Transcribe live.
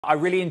I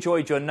really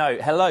enjoyed your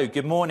note. Hello,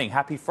 good morning,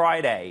 happy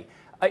Friday.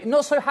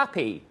 Not so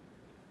happy,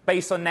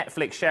 based on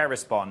Netflix share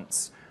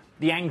response.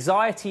 The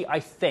anxiety, I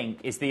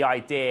think, is the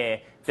idea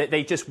that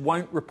they just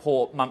won't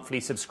report monthly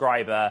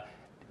subscriber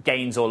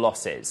gains or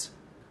losses.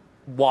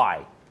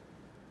 Why?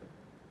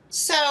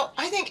 So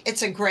I think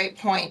it's a great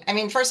point. I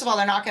mean, first of all,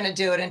 they're not going to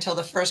do it until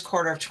the first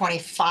quarter of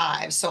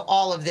 25. So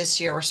all of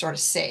this year, we're sort of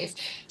safe.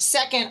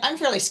 Second, I'm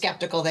fairly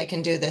skeptical they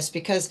can do this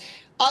because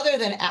other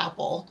than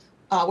Apple,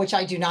 which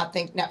I do not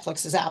think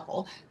Netflix is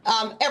Apple,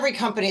 every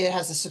company that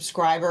has a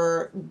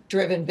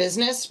subscriber-driven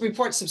business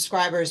reports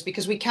subscribers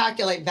because we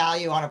calculate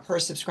value on a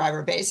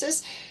per-subscriber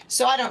basis.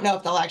 So I don't know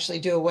if they'll actually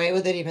do away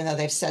with it, even though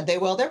they've said they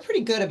will. They're pretty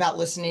good about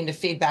listening to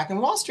feedback,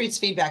 and Wall Street's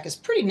feedback is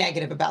pretty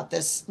negative about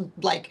this,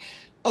 like,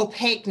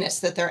 opaqueness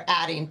that they're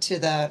adding to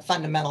the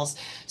fundamentals.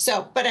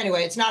 So, but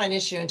anyway, it's not an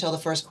issue until the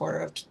first quarter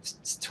of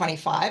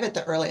 25 at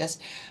the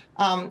earliest.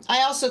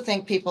 I also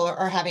think people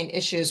are having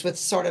issues with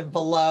sort of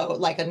below,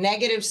 like a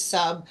negative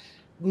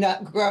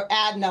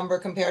ad number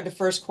compared to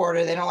first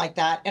quarter. They don't like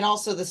that. And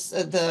also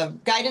the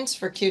guidance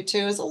for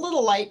Q2 is a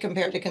little light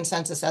compared to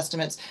consensus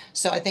estimates.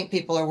 So I think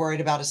people are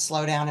worried about a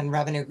slowdown in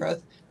revenue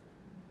growth.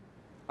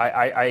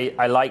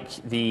 I like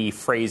the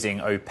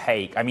phrasing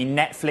opaque. I mean,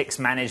 Netflix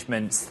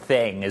management's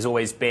thing has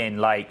always been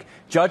like,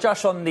 judge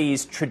us on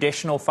these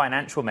traditional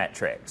financial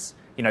metrics,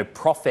 you know,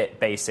 profit,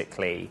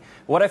 basically.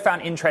 What I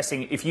found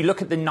interesting, if you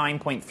look at the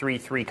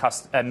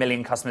 9.33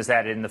 million customers they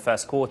added in the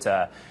first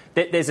quarter,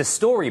 there's a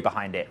story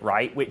behind it,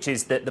 right? Which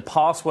is that the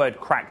password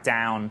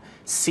crackdown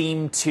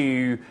seemed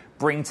to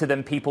bring to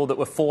them people that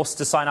were forced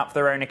to sign up for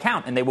their own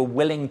account, and they were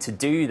willing to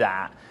do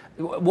that.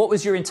 What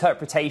was your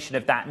interpretation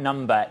of that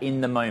number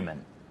in the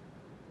moment?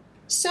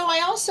 So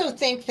I also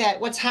think that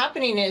what's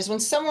happening is when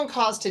someone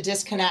calls to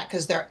disconnect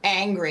because they're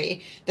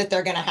angry that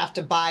they're going to have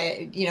to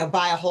buy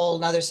a whole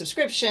nother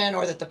subscription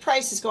or that the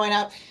price is going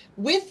up,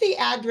 with the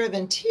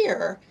ad-driven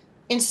tier,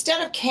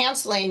 instead of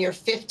canceling your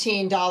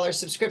 $15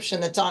 subscription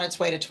that's on its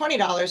way to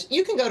 $20,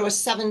 you can go to a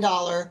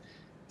 $7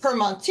 per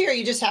month tier.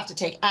 You just have to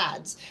take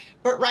ads.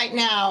 But right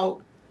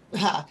now,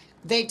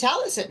 they tell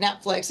us at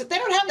Netflix that they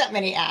don't have that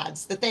many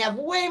ads, that they have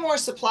way more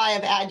supply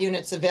of ad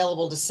units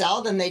available to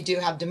sell than they do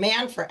have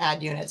demand for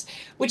ad units,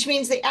 which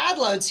means the ad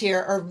loads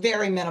here are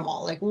very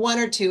minimal, like 1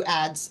 or 2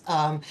 ads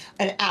an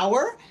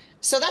hour.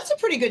 So that's a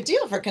pretty good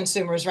deal for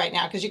consumers right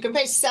now because you can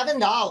pay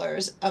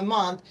 $7 a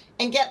month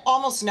and get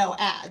almost no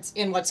ads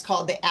in what's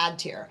called the ad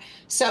tier.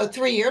 So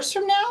 3 years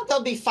from now,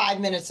 there'll be 5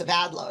 minutes of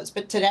ad loads.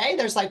 But today,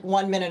 there's like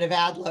 1 minute of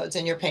ad loads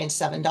and you're paying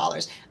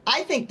 $7.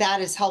 I think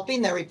that is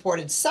helping their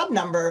reported sub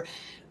number,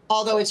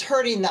 although it's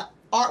hurting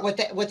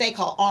what they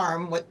call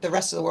ARM, what the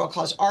rest of the world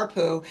calls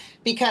ARPU,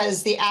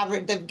 because the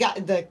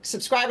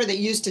subscriber that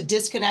used to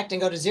disconnect and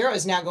go to zero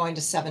is now going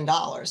to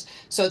 $7.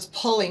 So it's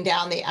pulling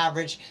down the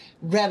average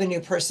revenue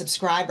per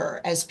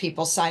subscriber as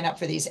people sign up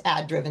for these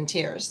ad-driven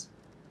tiers.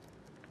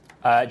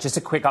 Just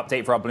a quick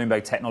update for our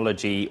Bloomberg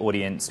Technology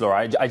audience,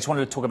 Laura. I just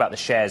wanted to talk about the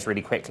shares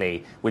really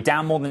quickly. We're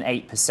down more than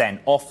 8%,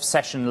 off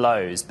session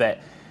lows, but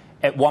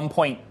at one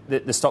point,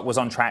 the stock was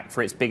on track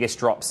for its biggest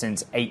drop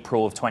since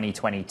April of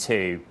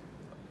 2022.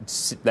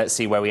 Let's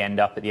see where we end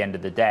up at the end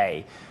of the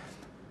day.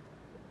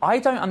 I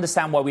don't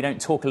understand why we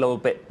don't talk a little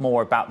bit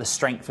more about the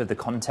strength of the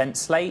content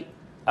slate.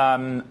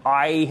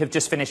 I have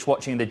just finished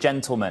watching The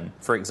Gentleman,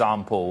 for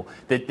example,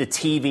 the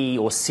TV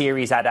or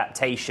series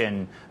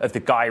adaptation of the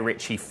Guy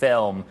Ritchie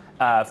film.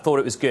 Thought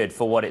it was good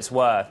for what it's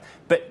worth.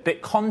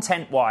 But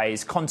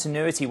content-wise,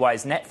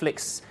 continuity-wise,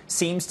 Netflix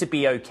seems to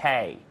be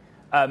okay.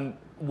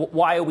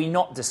 Why are we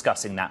not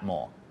discussing that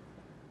more?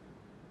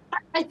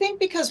 I think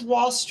because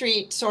Wall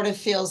Street sort of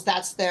feels they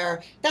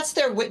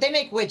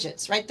make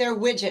widgets, right? Their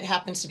widget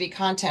happens to be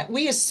content.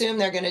 We assume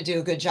they're going to do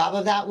a good job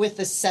of that with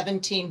the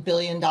 $17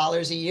 billion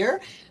a year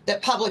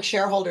that public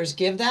shareholders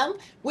give them.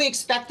 We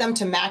expect them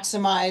to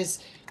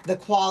maximize the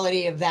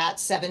quality of that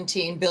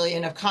 $17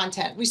 billion of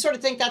content. We sort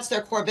of think that's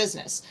their core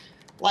business.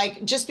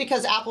 Like, just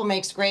because Apple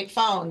makes great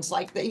phones,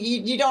 like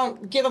you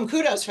don't give them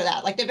kudos for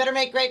that. Like, they better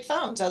make great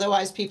phones.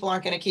 Otherwise, people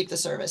aren't going to keep the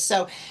service.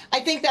 So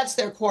I think that's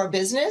their core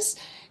business.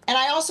 And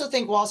I also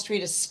think Wall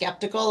Street is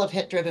skeptical of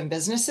hit-driven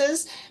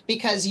businesses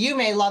because you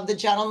may love The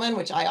Gentleman,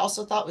 which I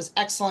also thought was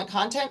excellent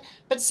content,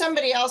 but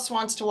somebody else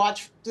wants to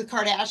watch the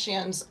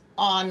Kardashians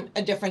on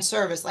a different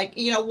service. Like,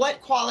 what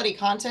quality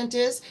content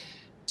is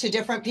to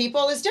different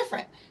people is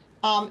different.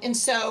 And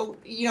so,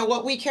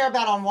 what we care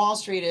about on Wall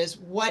Street is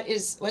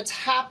what's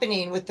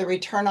happening with the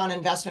return on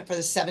investment for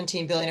the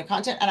 $17 billion of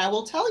content. And I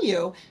will tell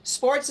you,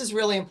 sports is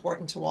really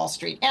important to Wall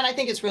Street. And I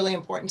think it's really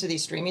important to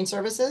these streaming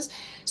services.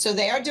 So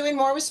they are doing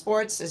more with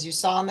sports. As you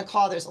saw on the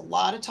call, there's a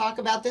lot of talk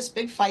about this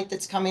big fight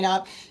that's coming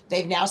up.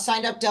 They've now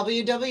signed up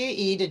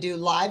WWE to do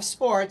live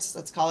sports.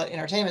 Let's call it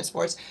entertainment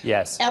sports.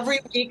 Yes.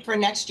 Every week for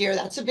next year.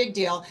 That's a big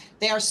deal.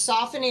 They are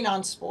softening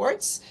on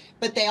sports.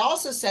 But they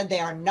also said they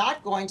are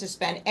not going to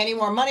spend any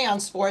more money on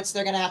sports.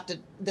 They're going to have to,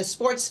 the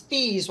sports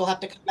fees will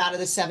have to come out of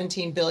the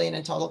 $17 billion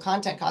in total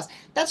content costs.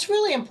 That's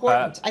really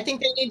important. I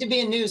think they need to be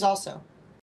in news also.